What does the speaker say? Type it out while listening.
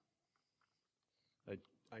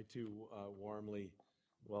I too warmly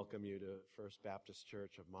welcome you to First Baptist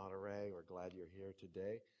Church of Monterey. We're glad you're here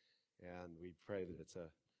today, and we pray that it's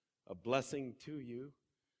a blessing to you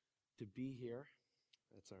to be here.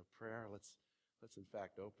 That's our prayer. Let's in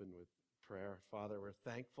fact open with prayer. Father, we're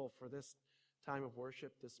thankful for this time of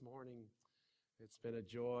worship this morning. It's been a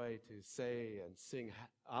joy to say and sing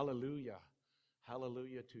hallelujah,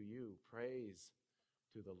 hallelujah to you. Praise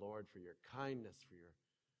to the Lord for your kindness, for your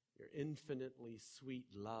infinitely sweet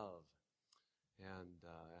love. And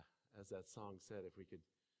as that song said, if we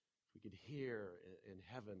could hear in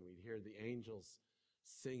heaven, we'd hear the angels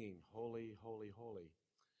singing, holy, holy, holy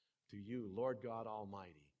to you, Lord God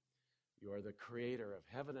Almighty. You are the creator of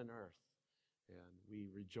heaven and earth. And we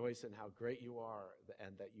rejoice in how great you are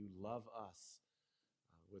and that you love us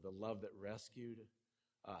with a love that rescued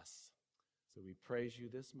us. So we praise you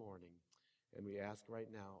this morning. And we ask right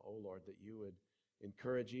now, oh Lord, that you would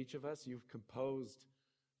encourage each of us. You've composed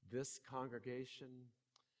this congregation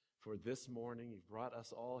for this morning. You've brought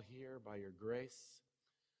us all here by your grace,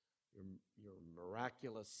 your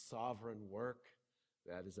miraculous sovereign work.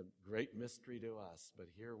 That is a great mystery to us. But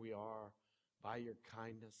here we are by your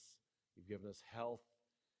kindness. You've given us health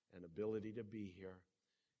and ability to be here.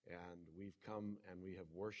 And we've come and we have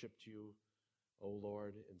worshiped you, O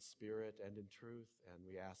Lord, in spirit and in truth. And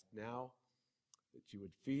we ask now that you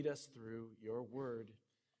would feed us through your word.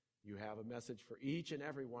 You have a message for each and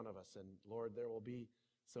every one of us. And Lord, there will be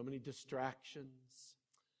so many distractions,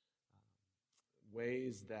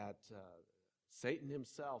 ways that Satan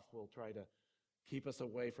himself will try to keep us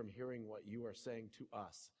away from hearing what you are saying to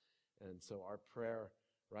us. And so our prayer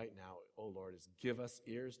right now, oh Lord, is give us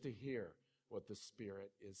ears to hear what the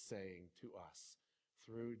Spirit is saying to us.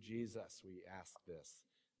 Through Jesus, we ask this.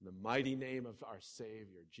 In the mighty name of our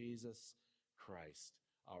Savior, Jesus Christ,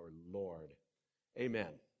 our Lord.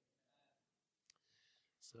 Amen.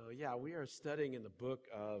 So we are studying in the book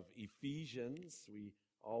of Ephesians. We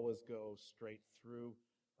always go straight through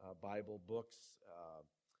Bible books.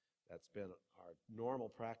 That's been our normal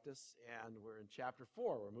practice. And we're in chapter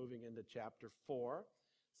 4. We're moving into chapter 4.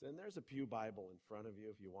 So then there's a pew Bible in front of you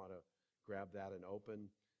if you want to grab that and open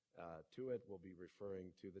to it. We'll be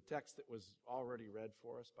referring to the text that was already read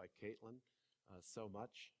for us by Caitlin so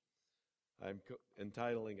much. I'm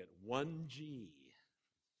entitling it 1G.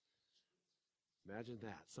 Imagine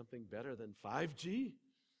that. Something better than 5G?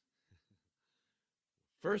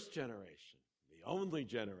 First generation. The only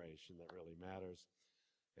generation that really matters.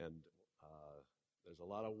 And there's a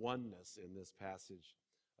lot of oneness in this passage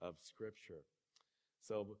of Scripture.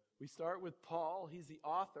 So we start with Paul. He's the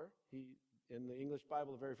author. In the English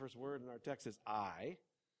Bible, the very first word in our text is I.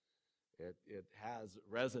 It has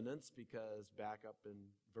resonance because back up in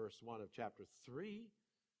verse 1 of chapter 3,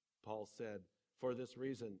 Paul said, for this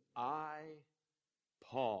reason, I,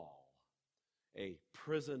 Paul, a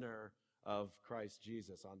prisoner of Christ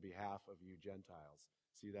Jesus on behalf of you Gentiles.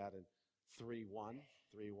 See that in 3:1.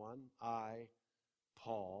 I,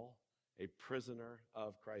 Paul, a prisoner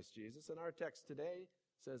of Christ Jesus. And our text today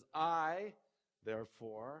says, I,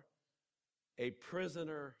 therefore, a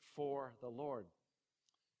prisoner for the Lord.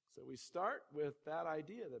 So we start with that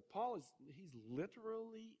idea that Paul he's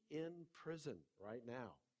literally in prison right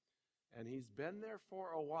now. And he's been there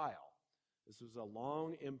for a while. This was a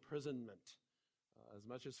long imprisonment, as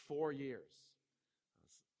much as 4 years.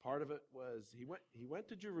 Part of it was he went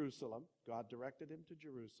to Jerusalem. God directed him to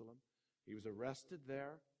Jerusalem. He was arrested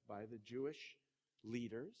there by the Jewish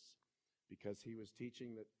leaders because he was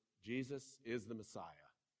teaching that Jesus is the Messiah.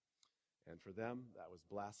 And for them, that was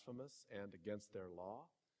blasphemous and against their law.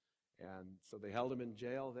 And so they held him in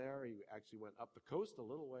jail there. He actually went up the coast a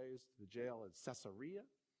little ways to the jail in Caesarea.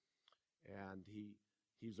 And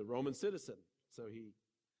he's a Roman citizen. So he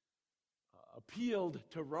appealed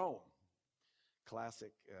to Rome.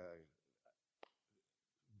 Classic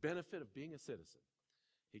benefit of being a citizen.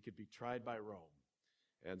 He could be tried by Rome.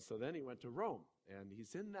 And so then he went to Rome. And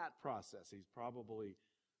he's in that process. He's probably,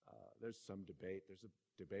 there's some debate. There's a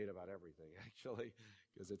debate about everything, actually,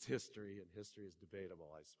 because it's history, and history is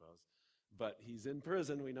debatable, I suppose. But he's in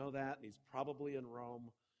prison, we know that, and he's probably in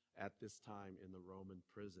Rome at this time in the Roman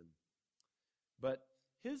prison. But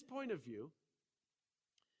his point of view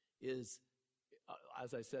is,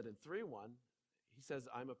 as I said in 3:1, he says,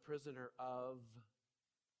 I'm a prisoner of,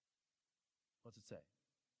 what's it say?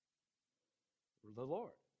 The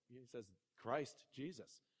Lord. He says, Christ,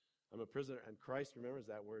 Jesus. I'm a prisoner, and Christ, remember, is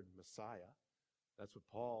that word Messiah. That's what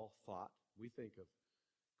Paul thought. We think of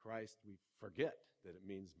Christ, we forget that it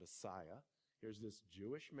means Messiah. Here's this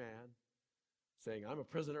Jewish man saying, I'm a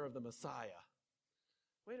prisoner of the Messiah.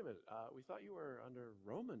 Wait a minute, we thought you were under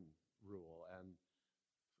Roman rule, and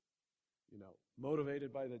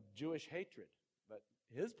motivated by the Jewish hatred. But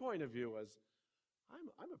his point of view was,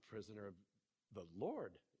 I'm a prisoner of the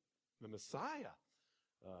Lord, the Messiah,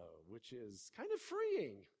 which is kind of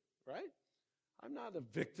freeing, right? I'm not a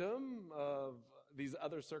victim of these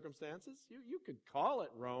other circumstances. You could call it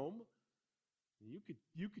Rome.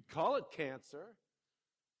 You could call it cancer.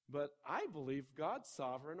 But I believe God's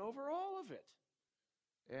sovereign over all of it.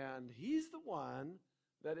 And he's the one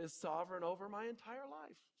that is sovereign over my entire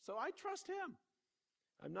life. So I trust him.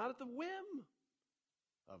 I'm not at the whim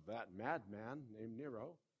of that madman named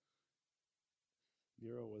Nero.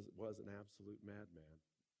 Nero was an absolute madman.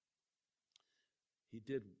 He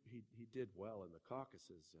did well in the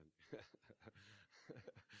Caucasus, and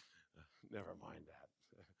never mind that.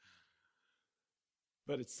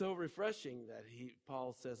 But it's so refreshing that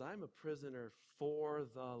Paul says, I'm a prisoner for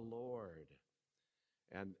the Lord,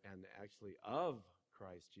 and actually of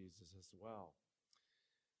Christ Jesus as well.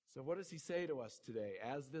 So what does he say to us today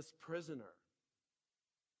as this prisoner?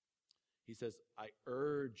 He says, I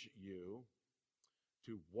urge you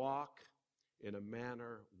to walk in a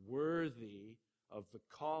manner worthy of the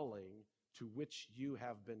calling to which you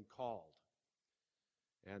have been called.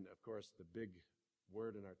 And of course, the big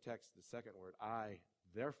word in our text, the second word, I,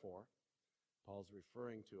 therefore, Paul's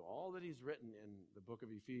referring to all that he's written in the book of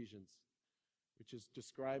Ephesians, which is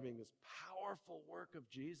describing this powerful work of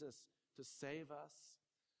Jesus to save us,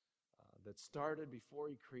 that started before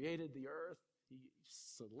he created the earth. He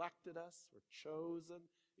selected us, or chosen,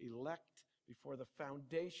 elect before the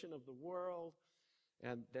foundation of the world,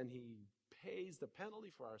 and then he pays the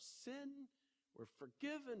penalty for our sin. We're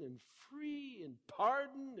forgiven and free and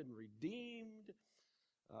pardoned and redeemed.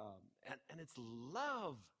 And it's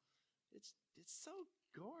love. It's so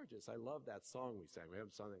gorgeous. I love that song we sang. We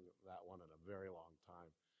haven't sung that one in a very long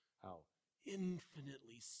time. How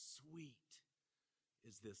infinitely sweet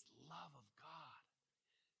is this love of God.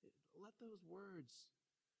 Let those words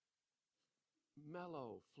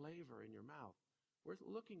mellow flavor in your mouth. We're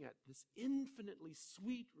looking at this infinitely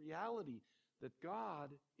sweet reality that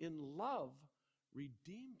God, in love,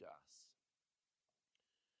 redeemed us.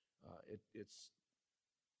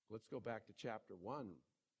 Let's go back to chapter 1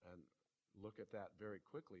 and look at that very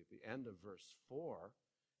quickly. At the end of verse 4,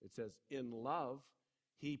 it says, in love,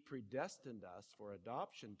 he predestined us for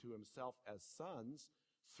adoption to himself as sons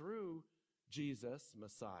through Jesus,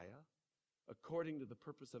 Messiah, according to the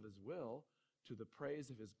purpose of his will, to the praise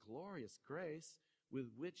of his glorious grace,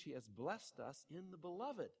 with which he has blessed us in the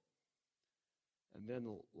beloved. And then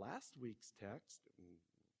last week's text, and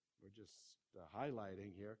we're just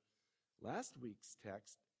highlighting here, last week's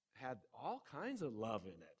text had all kinds of love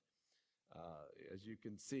in it. As you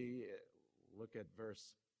can see, look at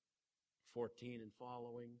verse 14 and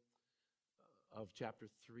following of chapter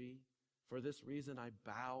 3. For this reason I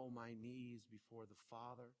bow my knees before the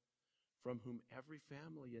Father, from whom every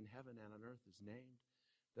family in heaven and on earth is named,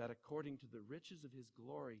 that according to the riches of his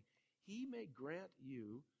glory he may grant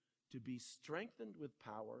you to be strengthened with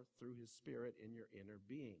power through his Spirit in your inner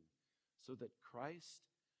being, so that Christ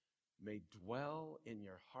may dwell in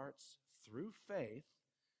your hearts through faith,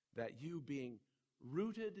 that you, being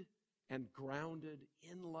rooted and grounded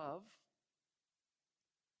in love.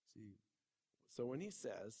 See, so when he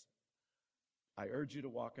says, I urge you to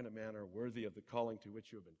walk in a manner worthy of the calling to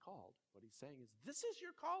which you have been called, what he's saying is, this is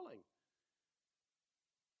your calling.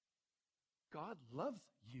 God loves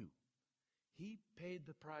you. He paid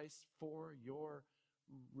the price for your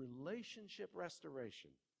relationship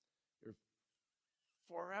restoration. You're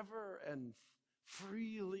forever and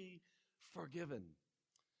freely forgiven.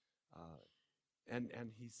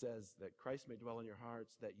 And he says that Christ may dwell in your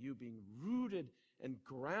hearts, that you, being rooted and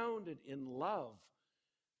grounded in love,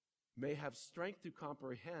 may have strength to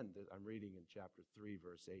comprehend, I'm reading in chapter 3,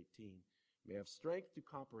 verse 18, may have strength to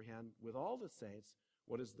comprehend with all the saints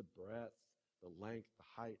what is the breadth, the length,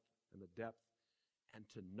 the height, and the depth, and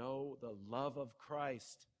to know the love of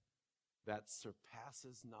Christ that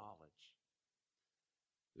surpasses knowledge.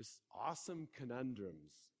 This awesome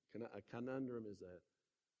conundrums. A conundrum is a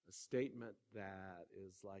statement that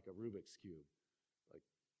is like a Rubik's Cube. Like,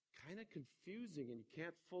 kind of confusing, and you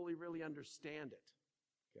can't fully really understand it.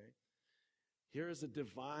 Okay? Here is a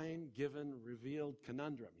divine, given, revealed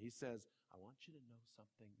conundrum. He says, I want you to know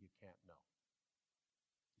something you can't know.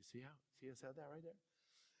 You see I said that right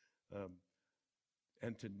there?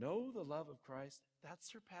 And to know the love of Christ, that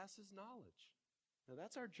surpasses knowledge. Now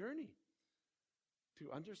that's our journey.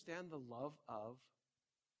 To understand the love of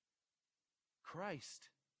Christ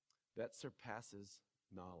that surpasses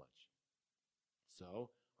knowledge. So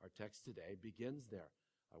our text today begins there.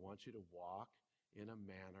 I want you to walk in a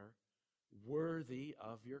manner worthy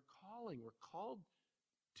of your calling. We're called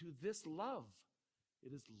to this love.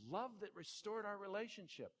 It is love that restored our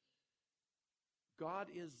relationship. God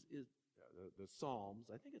is the Psalms,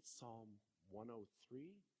 I think it's Psalm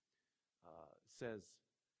 103, says,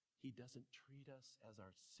 He doesn't treat us as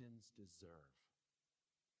our sins deserve,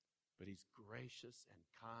 but He's gracious and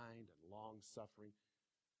kind and long-suffering.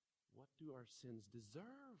 What do our sins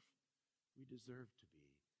deserve? We deserve to be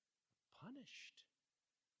punished.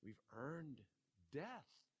 We've earned death.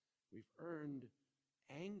 We've earned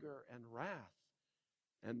anger and wrath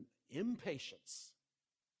and impatience,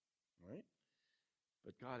 right?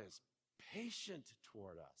 But God is patient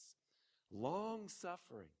toward us,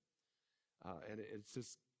 long-suffering. And it's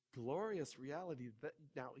this glorious reality that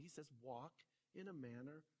now He says, walk in a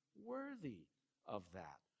manner worthy of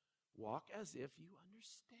that. Walk as if you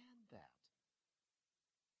understand that.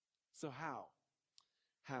 So how?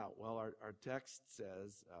 How? Well, our text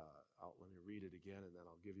says, let me read it again and then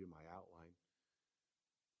I'll give you my outline.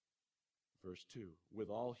 Verse 2, with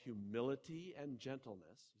all humility and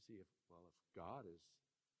gentleness. You see, if God is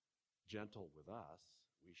gentle with us,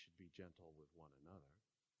 we should be gentle with one another.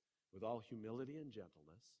 With all humility and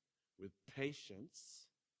gentleness, with patience,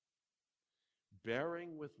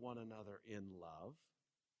 bearing with one another in love,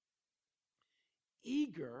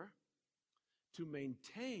 eager to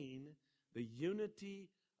maintain the unity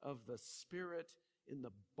of the Spirit in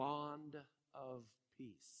the bond of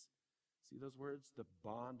peace. See those words, the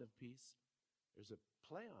bond of peace? There's a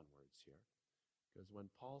play on words here. Because when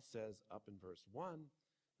Paul says up in verse 1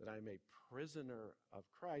 that I am a prisoner of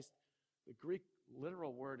Christ, the Greek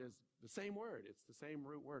literal word is the same word. It's the same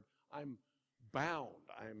root word. I'm bound.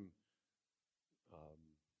 I'm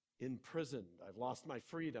imprisoned. I've lost my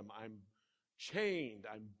freedom. I'm chained.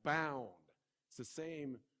 I'm bound. It's the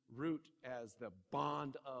same root as the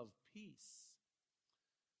bond of peace.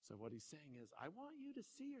 So what he's saying is, I want you to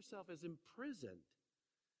see yourself as imprisoned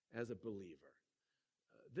as a believer.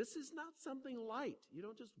 This is not something light. You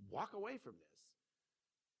don't just walk away from this.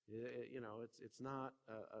 It's not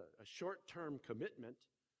a short-term commitment.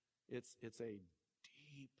 It's a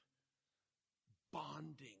deep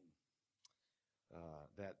bonding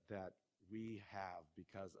that we have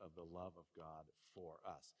because of the love of God for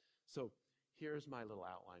us. So here's my little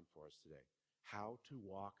outline for us today. How to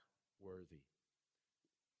walk worthy.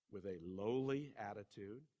 With a lowly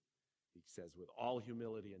attitude, he says, with all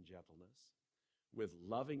humility and gentleness, with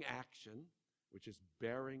loving action, which is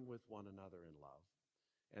bearing with one another in love,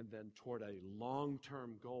 and then toward a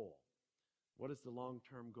long-term goal. What is the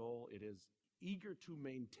long-term goal? It is eager to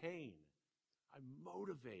maintain. I'm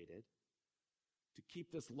motivated to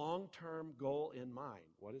keep this long-term goal in mind.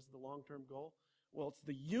 What is the long-term goal? Well, it's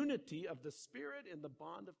the unity of the Spirit in the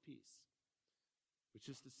bond of peace, which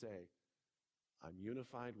is to say, I'm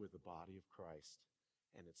unified with the body of Christ,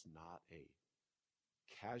 and it's not a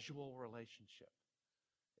casual relationship.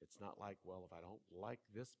 It's not like, well, if I don't like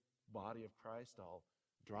this body of Christ, I'll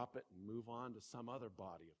drop it and move on to some other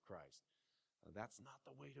body of Christ. That's not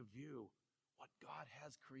the way to view what God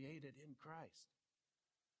has created in Christ.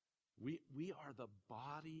 We are the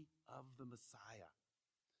body of the Messiah.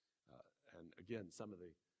 And again, some of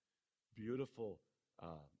the beautiful,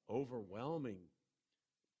 overwhelming,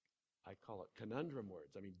 I call it conundrum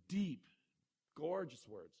words. I mean, deep, gorgeous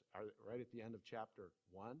words are right at the end of chapter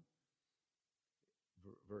 1,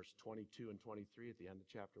 verse 22 and 23 at the end of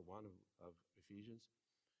chapter 1 of Ephesians.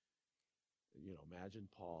 You know, imagine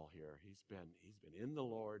Paul here. He's been in the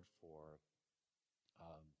Lord for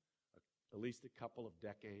at least a couple of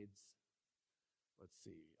decades. Let's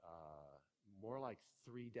see, more like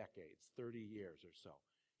 3 decades, 30 years or so.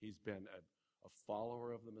 He's been a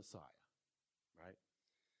follower of the Messiah, right?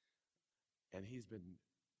 And he's been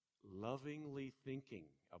lovingly thinking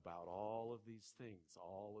about all of these things,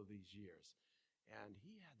 all of these years. And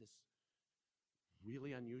he had this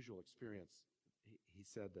really unusual experience. He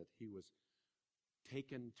said that he was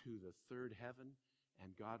taken to the third heaven,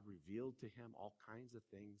 and God revealed to him all kinds of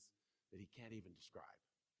things that he can't even describe.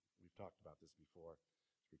 We've talked about this before.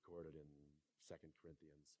 It's recorded in 2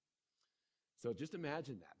 Corinthians. So just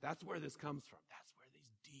imagine that. That's where this comes from. That's where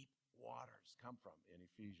these deep waters come from in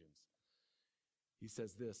Ephesians. He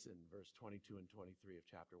says this in verse 22 and 23 of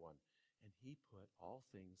chapter 1. And he put all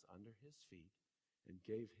things under his feet and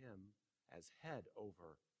gave him as head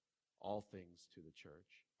over all things to the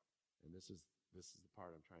church. And this is the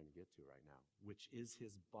part I'm trying to get to right now, which is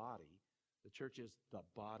his body. The church is the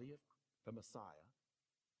body of the Messiah.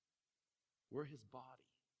 We're his body.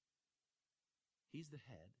 He's the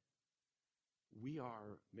head. We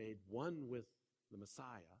are made one with the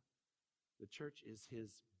Messiah. The church is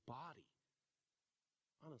his body.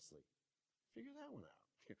 Honestly, figure that one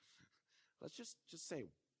out. Let's just say,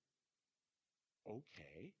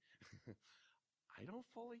 okay, I don't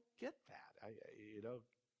fully get that.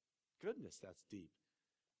 Goodness, that's deep.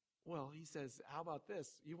 Well, he says, how about this?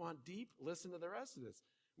 You want deep? Listen to the rest of this,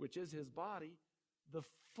 which is his body, the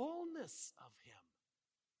fullness of him.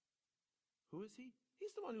 Who is he?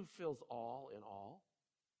 He's the one who fills all in all.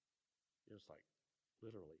 You're just like,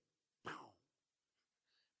 literally, boom.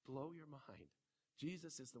 Blow your mind.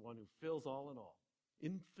 Jesus is the one who fills all in all,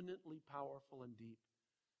 infinitely powerful and deep.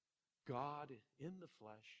 God in the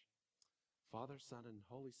flesh, Father, Son, and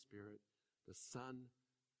Holy Spirit, the Son,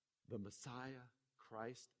 the Messiah,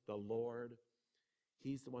 Christ, the Lord.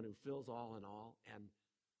 He's the one who fills all in all. And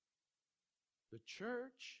the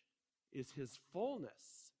church is his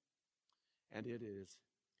fullness, and it is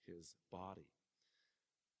his body.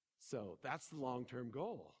 So that's the long-term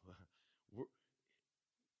goal.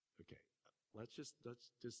 Okay, let's just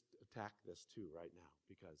attack this too right now,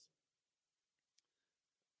 because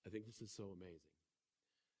I think this is so amazing.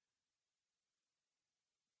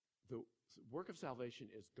 The work of salvation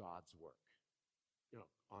is God's work.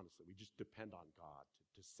 Honestly, we just depend on God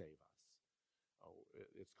to save us.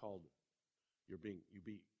 It's called you're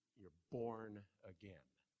born again.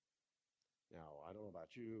 Now, I don't know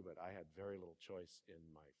about you, but I had very little choice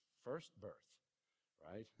in my first birth,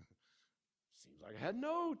 right? Seems like I had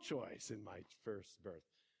no choice in my first birth.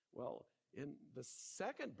 Well, in the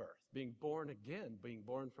second birth, being born again, being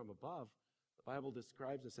born from above, the Bible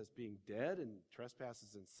describes us as being dead in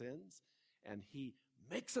trespasses and sins, and he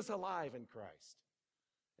makes us alive in Christ.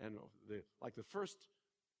 And the first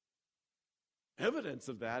evidence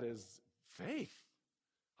of that is faith.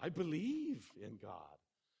 I believe in God.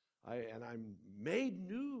 And I'm made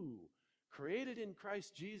new, created in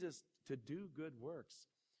Christ Jesus to do good works.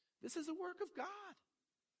 This is a work of God.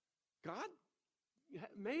 God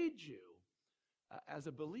made you as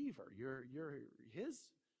a believer. You're his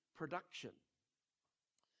production.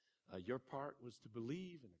 Your part was to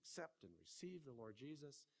believe and accept and receive the Lord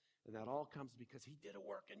Jesus. And that all comes because he did a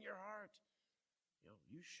work in your heart.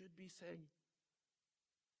 You should be saying,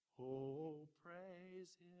 oh,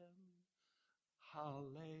 praise him.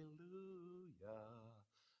 Hallelujah.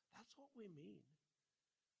 That's what we mean.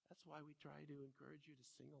 That's why we try to encourage you to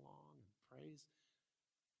sing along and praise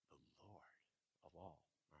the Lord of all,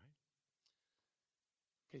 right?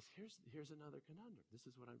 Okay, so here's another conundrum. This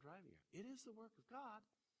is what I'm driving at. It is the work of God,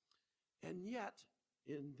 and yet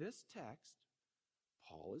in this text,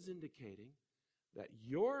 Paul is indicating that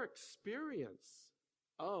your experience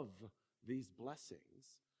of these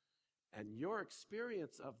blessings and your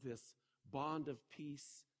experience of this bond of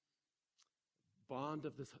peace, bond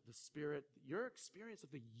of the Spirit, your experience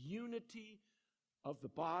of the unity of the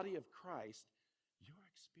body of Christ, your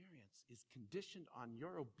experience is conditioned on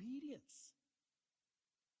your obedience.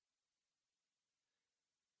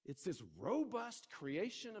 It's this robust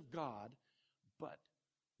creation of God, but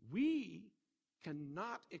we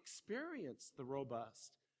cannot experience the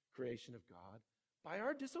robust creation of God by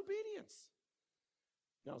our disobedience.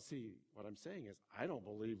 Now, see, what I'm saying is I don't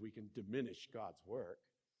believe we can diminish God's work.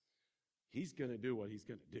 He's going to do what he's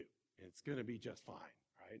going to do, and it's going to be just fine,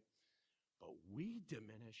 right? But we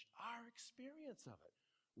diminish our experience of it.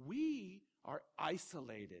 We are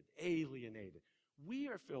isolated, alienated. We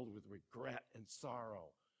are filled with regret and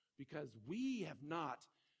sorrow because we have not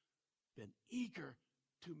been eager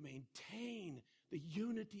to maintain the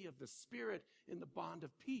unity of the Spirit in the bond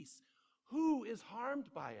of peace. Who is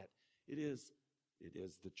harmed by it? It is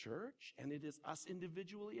the church, and it is us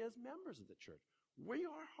individually as members of the church. We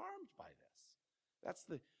are harmed by this.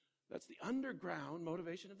 That's the underground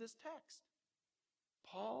motivation of this text.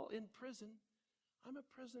 Paul in prison. I'm a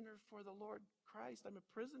prisoner for the Lord Christ. I'm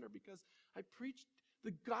a prisoner because I preached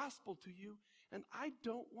the gospel to you, and I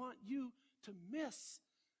don't want you to miss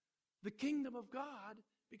the kingdom of God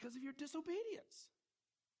because of your disobedience.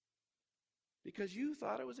 Because you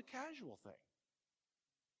thought it was a casual thing.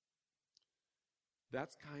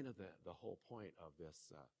 That's kind of the whole point of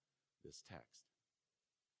this text.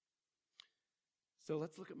 So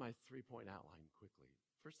let's look at my 3-point outline quickly.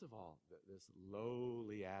 First of all, this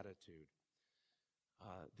lowly attitude.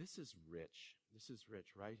 This is rich. This is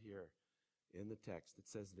rich right here in the text. It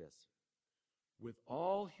says this: with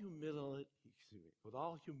all humility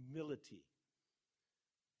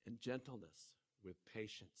and gentleness, with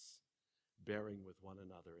patience, bearing with one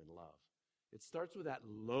another in love. It starts with that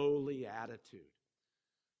lowly attitude.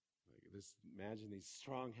 Imagine these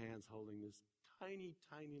strong hands holding this tiny,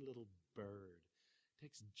 tiny little bird. It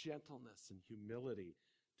takes gentleness and humility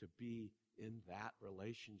to be in that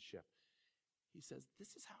relationship. He says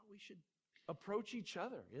this is how we should approach each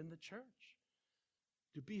other in the church.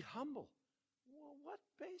 to be humble. Well, what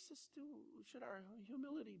basis should our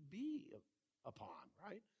humility be upon,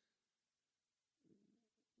 right?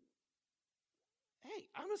 Hey,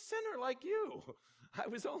 I'm a sinner like you. I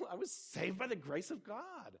was saved by the grace of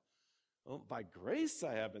God. Well, by grace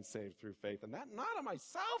I have been saved through faith, and that not of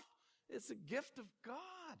myself. It's a gift of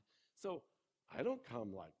God. So I don't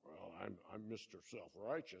come like, well, I'm Mr.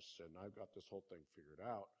 Self-Righteous, and I've got this whole thing figured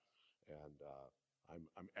out, and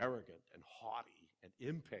I'm arrogant and haughty and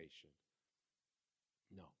impatient.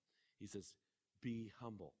 No, he says, be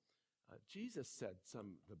humble. Jesus said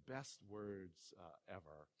some of the best words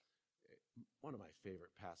ever. One of my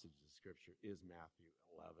favorite passages of Scripture is Matthew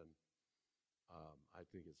 11. I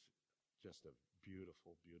think it's just a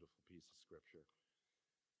beautiful, beautiful piece of Scripture.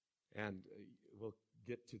 And we'll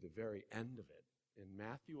get to the very end of it. In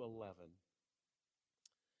Matthew 11,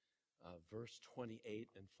 verse 28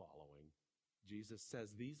 and following, Jesus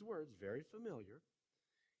says these words, very familiar.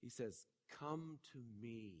 He says, come to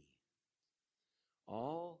me,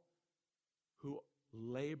 all who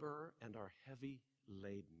labor and are heavy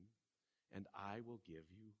laden, and I will give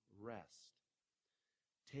you rest.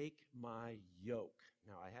 Take my yoke.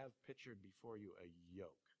 Now, I have pictured before you a yoke.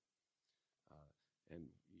 And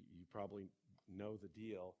you probably know the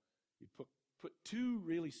deal. You put two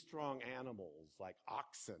really strong animals, like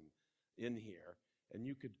oxen, in here, and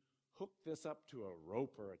you could hook this up to a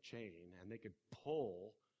rope or a chain, and they could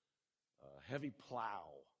pull a heavy plow,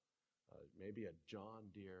 maybe a John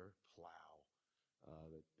Deere plow,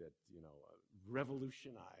 that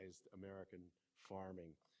revolutionized American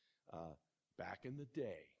farming back in the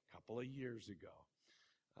day, a couple of years ago.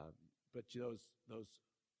 But those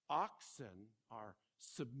oxen are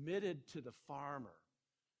submitted to the farmer,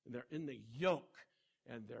 and they're in the yoke,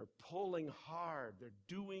 and they're pulling hard. They're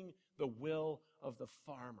doing the will of the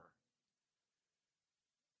farmer.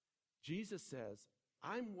 Jesus says,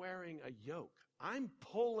 I'm wearing a yoke. I'm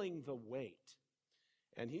pulling the weight.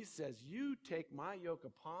 And he says, you take my yoke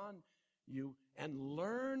upon you and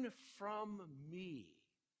learn from me.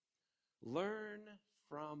 Learn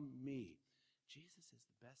from me. Jesus is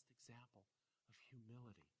the best example of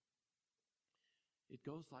humility. It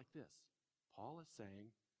goes like this. Paul is saying,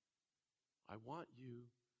 I want you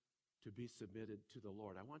to be submitted to the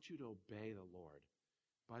Lord. I want you to obey the Lord.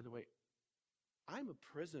 By the way, I'm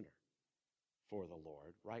a prisoner for the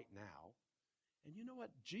Lord right now. And you know what?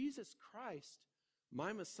 Jesus Christ,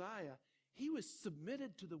 my Messiah, he was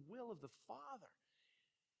submitted to the will of the Father.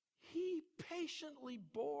 He patiently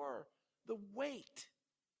bore the weight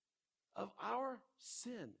of our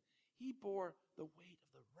sin. He bore the weight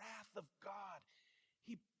of the wrath of God.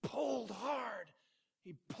 He pulled hard.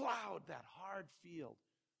 He plowed that hard field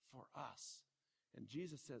for us. And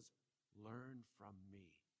Jesus says, learn from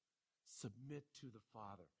me. Submit to the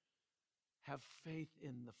Father. Have faith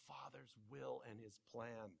in the Father's will and his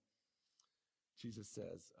plan. Jesus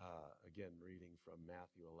says, again, reading from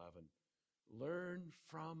Matthew 11, learn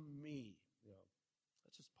from me.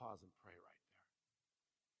 Let's just pause and pray right there.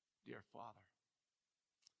 Dear Father,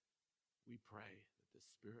 we pray that the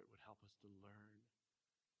Spirit would help us to learn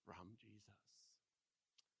from Jesus.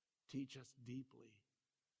 Teach us deeply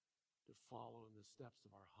to follow in the steps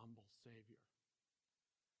of our humble Savior,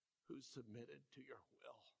 who submitted to your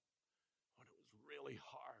will when it was really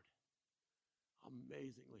hard,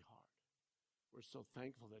 amazingly hard. We're so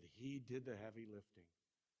thankful that he did the heavy lifting,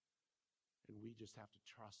 and we just have to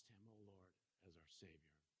trust him, O Lord, as our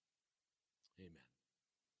Savior. Amen.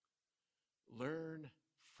 Learn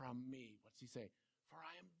from me. What's he say? For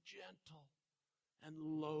I am gentle and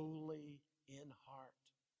lowly in heart.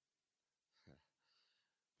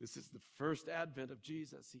 This is the first advent of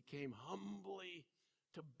Jesus. He came humbly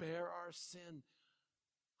to bear our sin,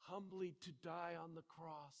 humbly to die on the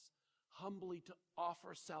cross, humbly to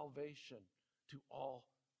offer salvation to all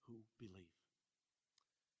who believe.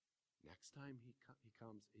 Next time he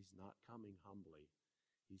comes, he's not coming humbly.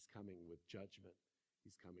 He's coming with judgment.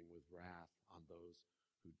 He's coming with wrath on those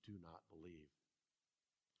who do not believe.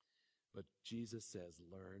 But Jesus says,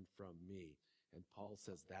 learn from me. And Paul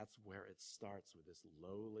says that's where it starts, with this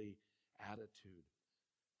lowly attitude.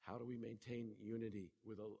 How do we maintain unity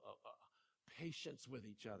with a patience with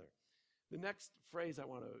each other? The next phrase I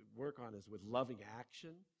want to work on is with loving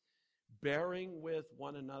action, bearing with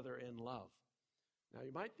one another in love. Now,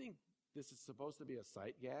 you might think this is supposed to be a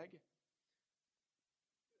sight gag,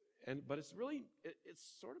 but it's really, it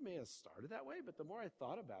sort of may have started that way, but the more I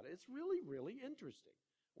thought about it, it's really, really interesting.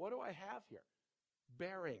 What do I have here?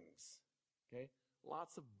 Bearings. Okay?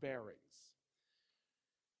 Lots of bearings.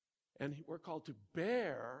 And we're called to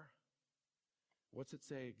bear, what's it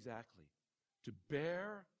say exactly? To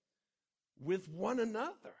bear with one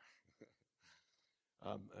another.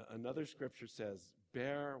 Another scripture says,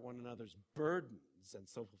 bear one another's burdens and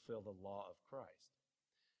so fulfill the law of Christ.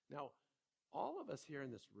 Now, all of us here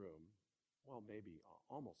in this room, well, maybe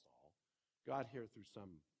almost all, got here through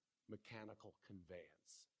some mechanical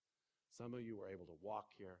conveyance. Some of you were able to walk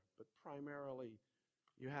here, but primarily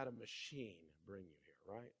you had a machine bring you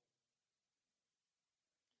here, right?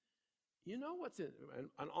 You know what's in,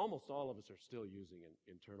 and almost all of us are still using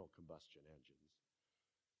internal combustion engines.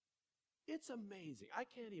 It's amazing. I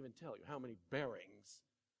can't even tell you how many bearings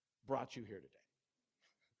brought you here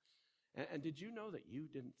today. And did you know that you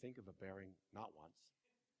didn't think of a bearing not once?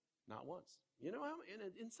 Not once. You know how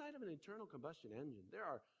inside of an internal combustion engine, there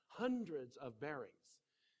are hundreds of bearings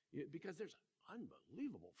because there's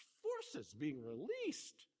unbelievable forces being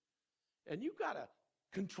released. And you've got to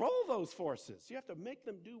control those forces. You have to make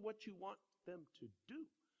them do what you want them to do.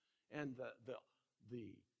 And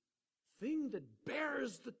the thing that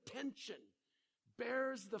bears the tension,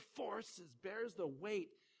 bears the forces, bears the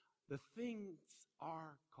weight, the things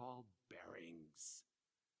are called bearings.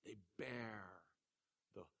 They bear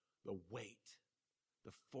the weight,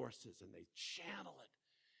 the forces, and they channel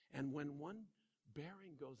it. And when one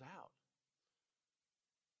bearing goes out,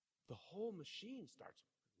 the whole machine starts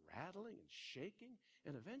rattling and shaking,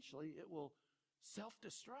 and eventually it will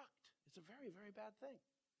self-destruct. It's a very, very bad thing.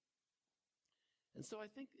 And so I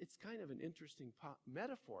think it's kind of an interesting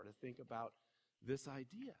metaphor to think about this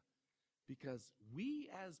idea, because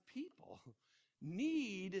we as people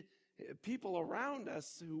need people around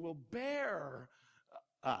us who will bear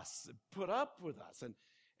us, put up with us,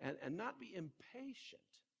 and not be impatient,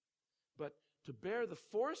 but to bear the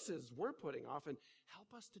forces we're putting off and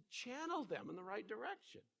help us to channel them in the right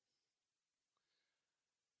direction.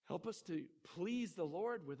 Help us to please the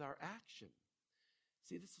Lord with our action.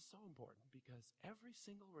 See, this is so important because every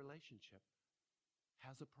single relationship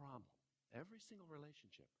has a problem. Every single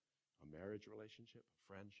relationship, a marriage relationship, a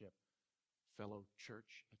friendship, fellow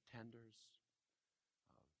church attenders,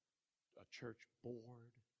 a church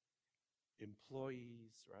board,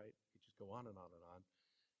 employees, right? You just go on and on and on.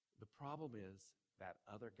 The problem is that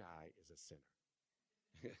other guy is a sinner.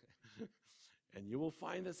 And you will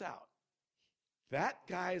find this out. That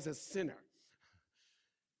guy is a sinner.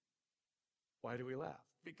 Why do we laugh?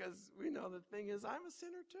 Because we know the thing is, I'm a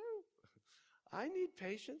sinner too. I need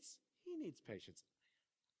patience. He needs patience.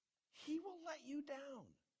 He will let you down.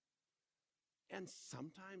 And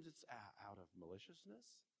sometimes it's out of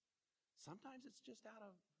maliciousness. Sometimes it's just out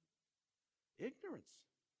of ignorance.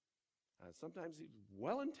 Sometimes it's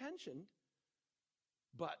well-intentioned,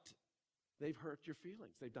 but they've hurt your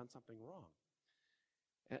feelings. They've done something wrong.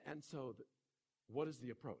 And so what is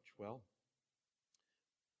the approach? Well,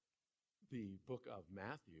 the book of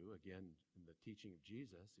Matthew, again, in the teaching of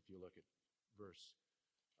Jesus, if you look at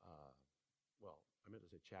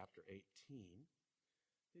chapter 18,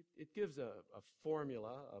 it gives a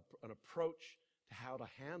formula, an approach to how to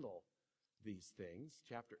handle these things.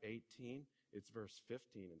 Chapter 18, it's verse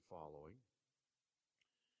 15 and following.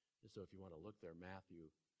 And so if you want to look there, Matthew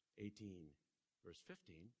 18, verse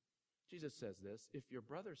 15, Jesus says this, "If your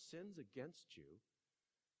brother sins against you,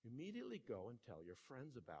 immediately go and tell your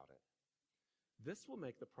friends about it. This will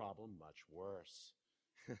make the problem much worse.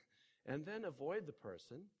 And then avoid the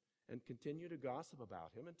person and continue to gossip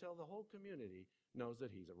about him until the whole community knows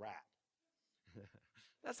that he's a rat."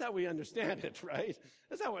 That's how we understand it, right?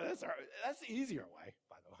 That's the easier way,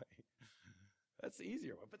 by the way. That's the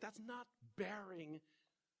easier way. But that's not bearing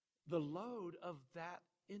the load of that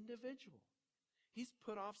individual. He's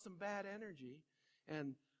put off some bad energy.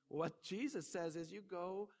 And what Jesus says is you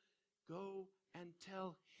go and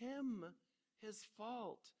tell him his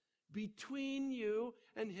fault between you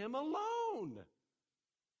and him alone.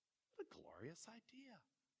 What a glorious idea.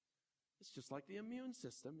 It's just like the immune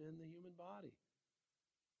system in the human body.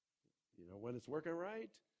 You know, when it's working right,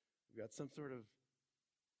 we've got some sort of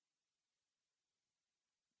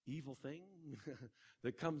evil thing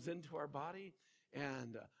that comes into our body,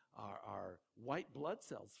 and our white blood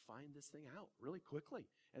cells find this thing out really quickly,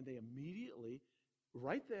 and they immediately,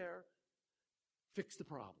 right there, fix the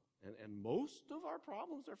problem. And most of our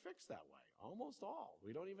problems are fixed that way, almost all.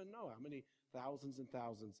 We don't even know how many thousands and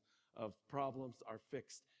thousands of problems are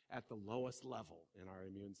fixed at the lowest level in our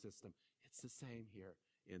immune system. It's the same here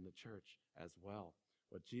in the church as well.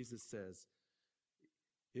 What Jesus says,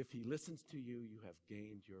 if he listens to you, you have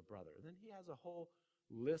gained your brother. Then he has a whole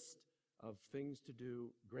list of things to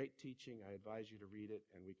do, great teaching. I advise you to read it,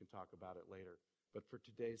 and we can talk about it later. But for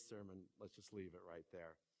today's sermon, let's just leave it right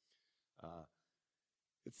there.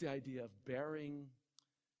 It's the idea of bearing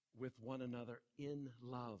with one another in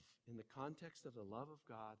love. In the context of the love of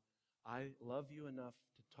God, I love you enough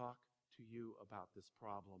to talk to you about this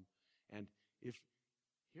problem. And here's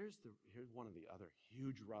one of the other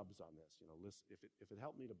huge rubs on this. Listen, if it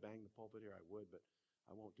helped me to bang the pulpit here, I would, but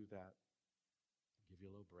I won't do that. I'll give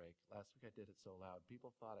you a little break. Last week I did it so loud.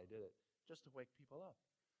 People thought I did it just to wake people up.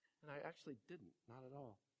 And I actually didn't, not at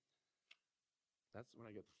all. That's when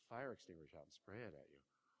I get the fire extinguisher out and spray it at you.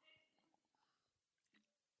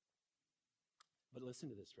 But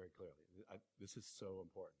listen to this very clearly. This is so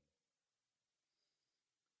important.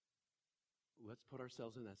 Let's put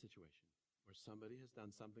ourselves in that situation where somebody has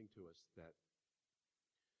done something to us that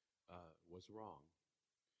was wrong.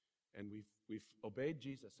 And we've obeyed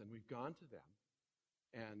Jesus and we've gone to them.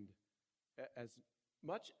 And as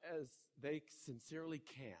much as they sincerely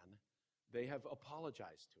can, they have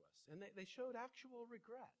apologized to us. And they showed actual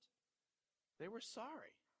regret. They were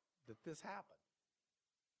sorry that this happened.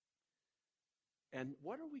 And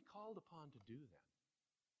what are we called upon to do then?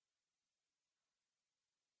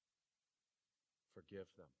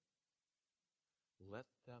 Forgive them. Let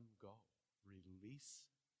them go. Release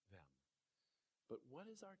them. But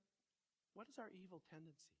what is our evil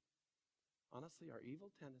tendency? Honestly, our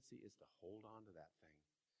evil tendency is to hold on to that thing.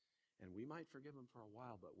 And we might forgive them for a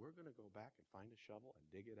while, but we're going to go back and find a shovel and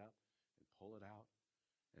dig it up and pull it out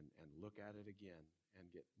and look at it again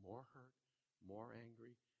and get more hurt, more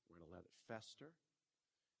angry. We're going to let it fester.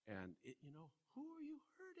 And who are you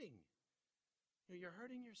hurting? You're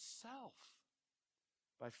hurting yourself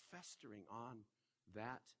by festering on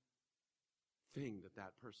that thing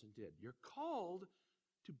that person did. You're called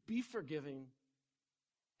to be forgiving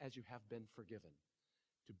as you have been forgiven.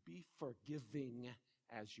 To be forgiving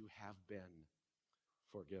as you have been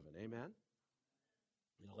forgiven. Amen?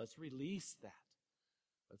 Let's release that.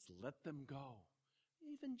 Let's let them go.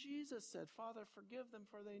 Even Jesus said, Father, forgive them,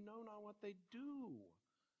 for they know not what they do.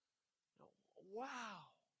 Wow.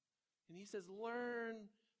 And he says, learn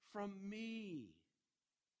from me.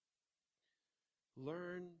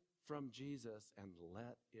 Learn from Jesus and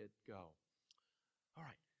let it go. All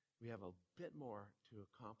right. We have a bit more to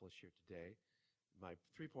accomplish here today. My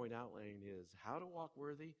 3-point outline is how to walk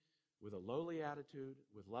worthy with a lowly attitude,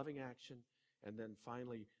 with loving action, and then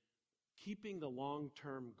finally keeping the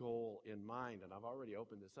long-term goal in mind. And I've already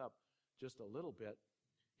opened this up just a little bit.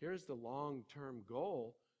 Here's the long-term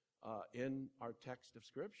goal in our text of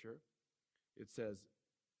Scripture. It says,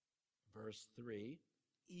 verse 3,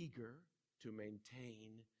 eager to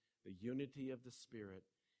maintain the unity of the Spirit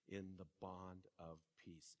in the bond of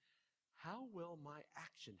peace. How will my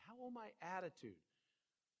action, how will my attitude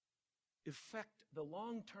affect the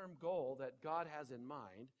long-term goal that God has in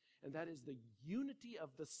mind, and that is the unity of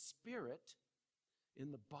the Spirit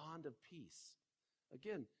in the bond of peace?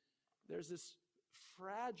 Again, there's this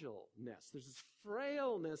fragileness, there's this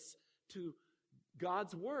frailness to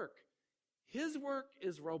God's work. His work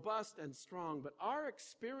is robust and strong, but our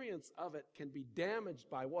experience of it can be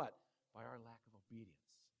damaged by what? By our lack of obedience.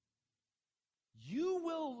 You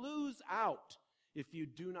will lose out if you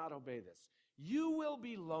do not obey this. You will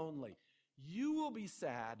be lonely. You will be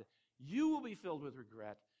sad. You will be filled with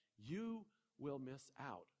regret. You will miss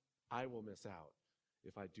out. I will miss out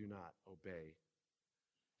if I do not obey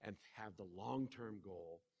and have the long-term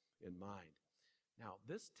goal in mind. Now,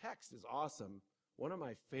 this text is awesome. One of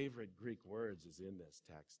my favorite Greek words is in this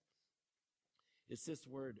text. It's this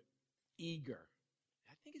word, eager.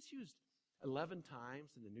 I think it's used 11 times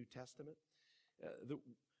in the New Testament.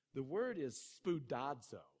 The word is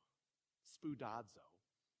spoudazo. Spoudazo.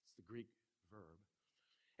 It's the Greek verb.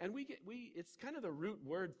 And it's kind of the root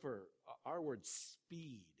word for our word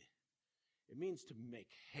speed. It means to make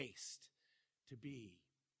haste, to be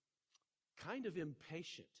kind of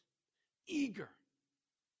impatient, eager.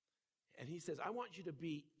 And he says, I want you to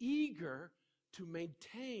be eager to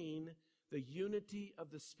maintain the unity of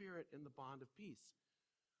the Spirit in the bond of peace.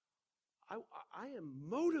 I am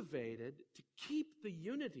motivated to keep the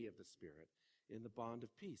unity of the Spirit in the bond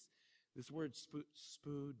of peace. This word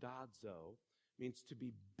spoudazo means to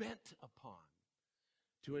be bent upon,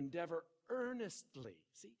 to endeavor earnestly.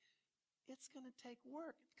 See, it's going to take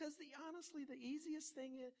work because honestly, the easiest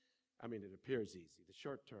thing is, it appears easy. The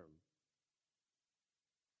short term,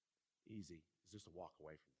 easy, is just to walk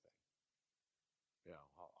away from the thing.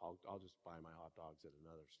 I'll just buy my hot dogs at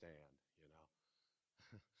another stand,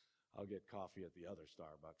 I'll get coffee at the other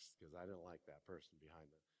Starbucks because I don't like that person behind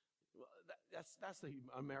the. Well, that's the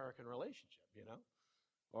American relationship,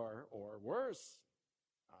 or worse.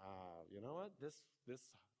 You know what? This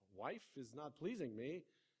wife is not pleasing me,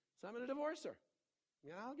 so I'm going to divorce her.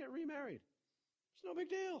 I'll get remarried. It's no big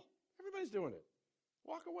deal. Everybody's doing it.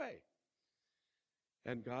 Walk away.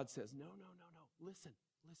 And God says, no. Listen.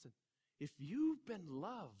 If you've been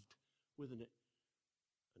loved with an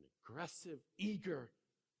aggressive, eager,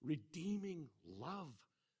 redeeming love,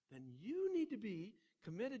 then you need to be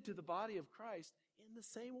committed to the body of Christ in the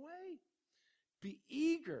same way. Be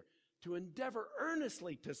eager to endeavor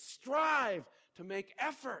earnestly, to strive, to make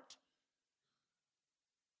effort.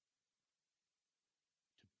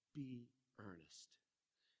 To be earnest,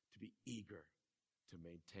 to be eager to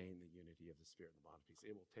maintain the unity of the Spirit and the bond of peace.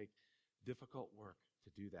 It will take difficult work to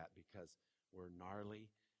do that because we're gnarly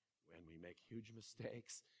and we make huge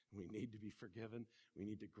mistakes. We need to be forgiven. We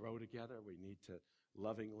need to grow together. We need to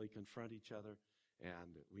lovingly confront each other.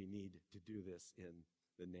 And we need to do this in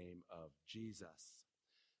the name of Jesus.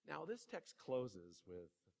 Now, this text closes with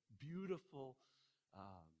beautiful,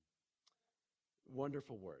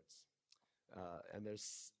 wonderful words. And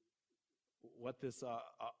there's what this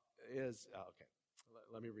is. Okay,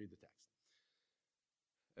 let me read the text.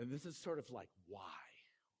 And this is sort of like why.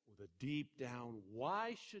 With a deep down,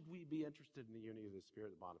 why should we be interested in the unity of the Spirit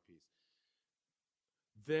and the bond of peace?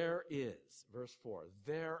 There is, verse 4,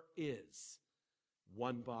 there is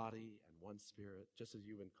one body and one Spirit, just as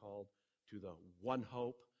you've been called to the one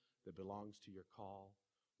hope that belongs to your call,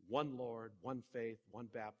 one Lord, one faith, one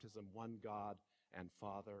baptism, one God and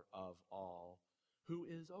Father of all, who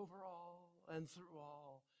is over all and through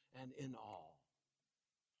all and in all.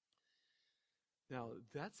 Now,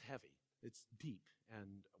 that's heavy. It's deep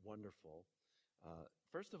and wonderful.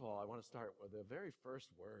 First of all, I want to start with the very first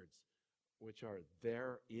words, which are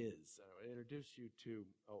there is. I introduce you to,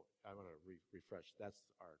 I want to refresh. That's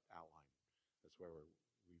our outline. That's where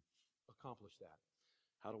we've accomplished that.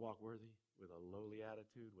 How to walk worthy with a lowly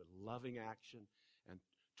attitude, with loving action, and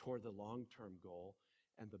toward the long-term goal.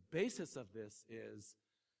 And the basis of this is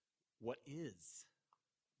what is.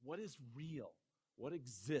 What is real? What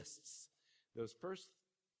exists? Those first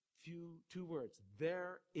two words,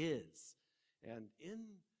 there is. And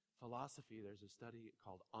in philosophy, there's a study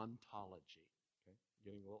called ontology. Okay?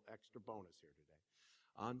 Getting a little extra bonus here today.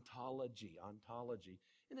 Ontology.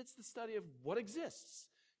 And it's the study of what exists.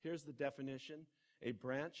 Here's the definition. A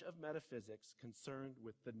branch of metaphysics concerned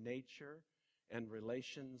with the nature and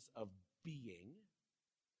relations of being.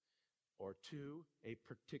 Or 2, a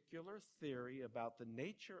particular theory about the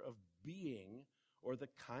nature of being or the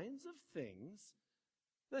kinds of things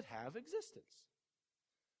that have existence.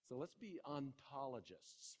 So let's be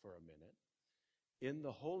ontologists for a minute. In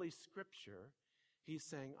the Holy Scripture, he's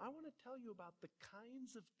saying, I want to tell you about the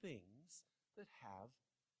kinds of things that have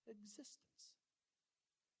existence.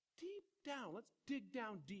 Deep down, let's dig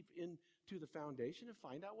down deep into the foundation and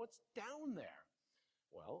find out what's down there.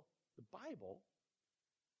 Well, the Bible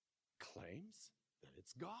claims that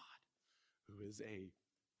it's God, who is a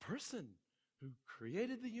person who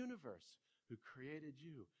created the universe, who created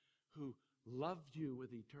you, who loved you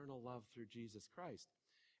with eternal love through Jesus Christ.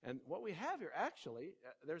 And what we have here, actually,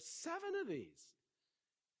 there's 7 of these.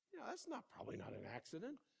 That's probably not an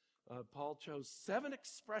accident. Paul chose 7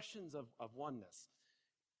 expressions of oneness.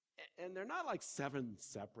 And they're not like 7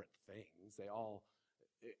 separate things. They all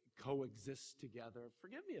coexist together.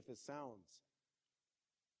 Forgive me if this sounds,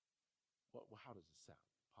 how does it sound?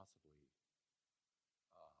 Possibly,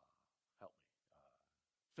 help me,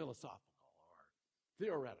 philosophical or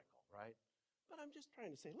theoretical, right? But I'm just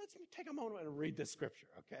trying to say, let's take a moment and read this scripture,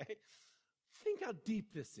 okay? Think how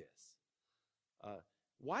deep this is.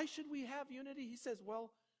 Why should we have unity? He says,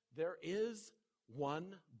 well, there is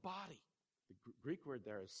one body. The Greek word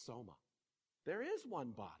there is soma. There is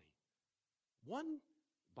one body. One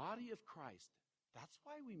body of Christ. That's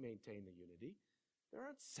why we maintain the unity. There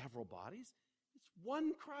aren't several bodies. It's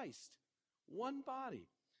one Christ, one body.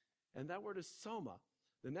 And that word is soma.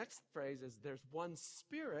 The next phrase is there's one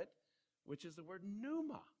Spirit, which is the word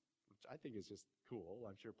pneuma, which I think is just cool.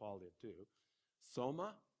 I'm sure Paul did too.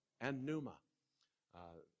 Soma and pneuma.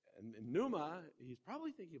 And pneuma, he's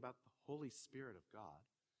probably thinking about the Holy Spirit of God.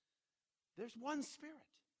 There's one Spirit.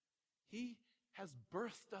 He has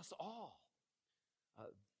birthed us all.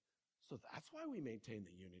 So that's why we maintain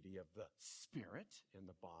the unity of the Spirit in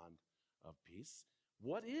the bond of peace.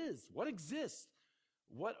 What is? What exists?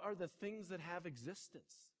 What are the things that have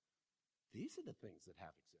existence? These are the things that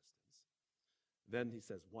have existence. Then he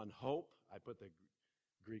says, one hope. I put the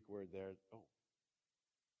Greek word there. Oh,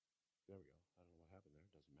 there we go. I don't know what happened there.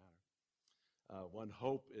 It doesn't matter. One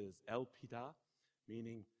hope is elpida,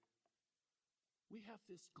 meaning we have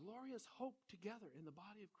this glorious hope together in the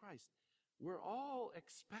body of Christ. We're all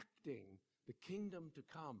expecting the kingdom to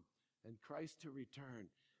come and Christ to return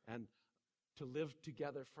and to live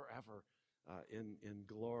together forever in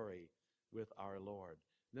glory. with our Lord.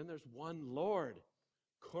 And then there's one Lord,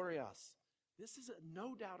 Kurios. This is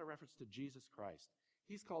no doubt a reference to Jesus Christ.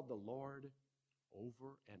 He's called the Lord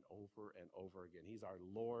over and over and over again. He's our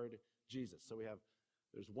Lord Jesus. So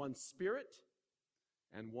there's one Spirit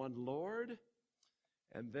and one Lord,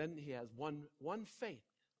 and then he has one faith.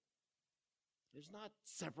 There's not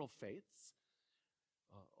several faiths.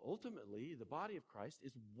 Ultimately, the body of Christ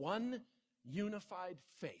is one unified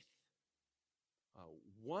faith.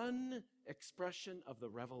 One expression of the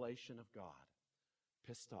revelation of God.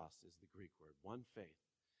 Pistos is the Greek word, one faith.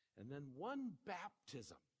 And then one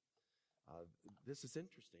baptism. This is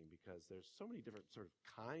interesting because there's so many different sort of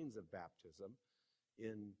kinds of baptism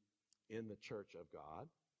in the church of God.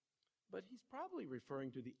 But he's probably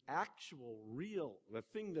referring to the actual, real, the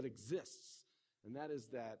thing that exists. And that is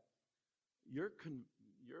that your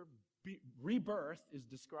rebirth is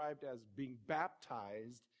described as being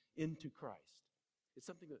baptized into Christ. It's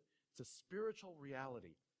it's a spiritual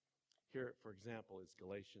reality. Here, for example, is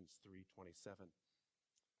Galatians 3:27.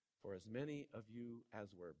 For as many of you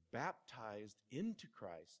as were baptized into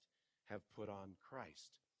Christ have put on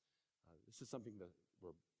Christ. This is something that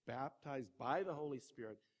we're baptized by the Holy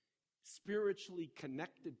Spirit, spiritually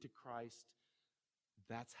connected to Christ.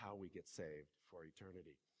 That's how we get saved for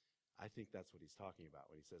eternity. I think that's what he's talking about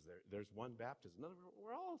when he says there's one baptism. In other words,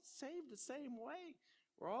 we're all saved the same way.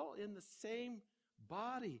 We're all in the same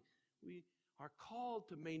body. We are called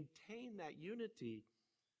to maintain that unity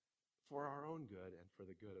for our own good and for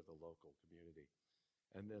the good of the local community.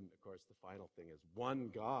 And then, of course, the final thing is one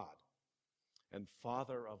God and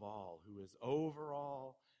Father of all, who is over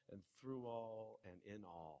all and through all and in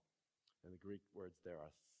all. And the Greek words there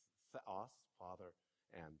are theos, Father,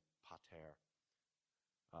 and pater.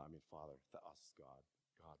 Father, theos,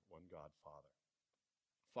 God, one God, Father.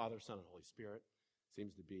 Father, Son, and Holy Spirit.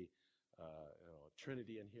 Seems to be a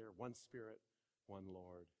trinity in here. One Spirit, one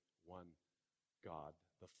Lord, one God,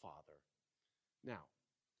 the Father. Now,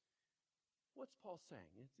 what's Paul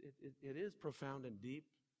saying? It is profound and deep.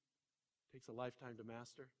 Takes a lifetime to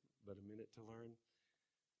master, but a minute to learn.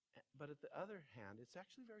 But at the other hand, it's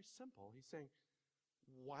actually very simple. He's saying,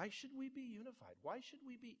 why should we be unified? Why should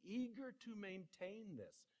we be eager to maintain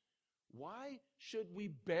this? Why should we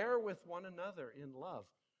bear with one another in love?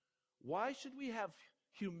 Why should we have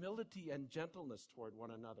humility and gentleness toward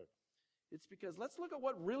one another? It's because let's look at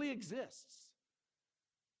what really exists.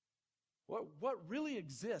 What really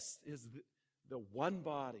exists is the one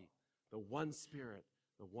body, the one Spirit,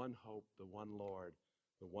 the one hope, the one Lord,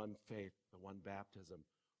 the one faith, the one baptism,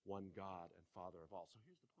 one God and Father of all. So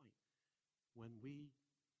here's the point. When we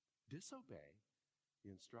disobey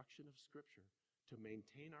the instruction of Scripture to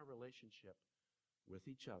maintain our relationship with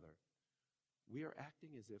each other, we are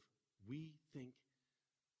acting as if we think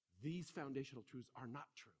these foundational truths are not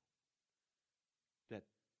true. That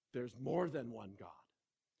there's more than one God.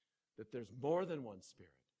 That there's more than one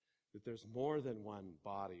Spirit. That there's more than one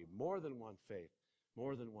body, more than one faith,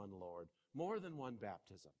 more than one Lord, more than one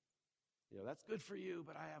baptism. That's good for you,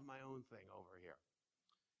 but I have my own thing over here.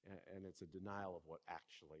 And it's a denial of what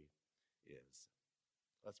actually is.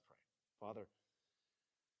 Let's pray. Father,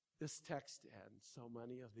 this text and so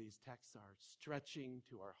many of these texts are stretching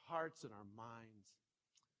to our hearts and our minds.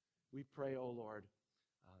 We pray, O Lord,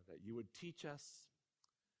 that you would teach us,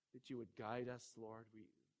 that you would guide us, Lord.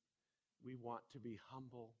 We want to be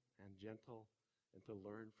humble and gentle and to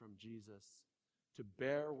learn from Jesus, to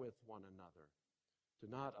bear with one another, to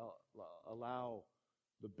not allow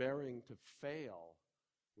the bearing to fail,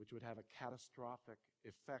 which would have a catastrophic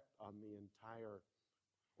effect on the entire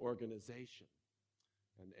organization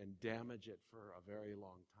and damage it for a very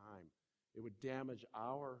long time. It would damage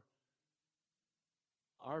our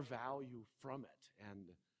value from it and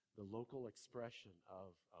the local expression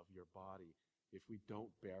of your body if we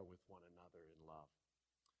don't bear with one another in love.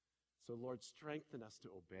 So, Lord, strengthen us to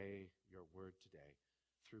obey your word today.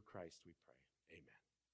 Through Christ we pray. Amen.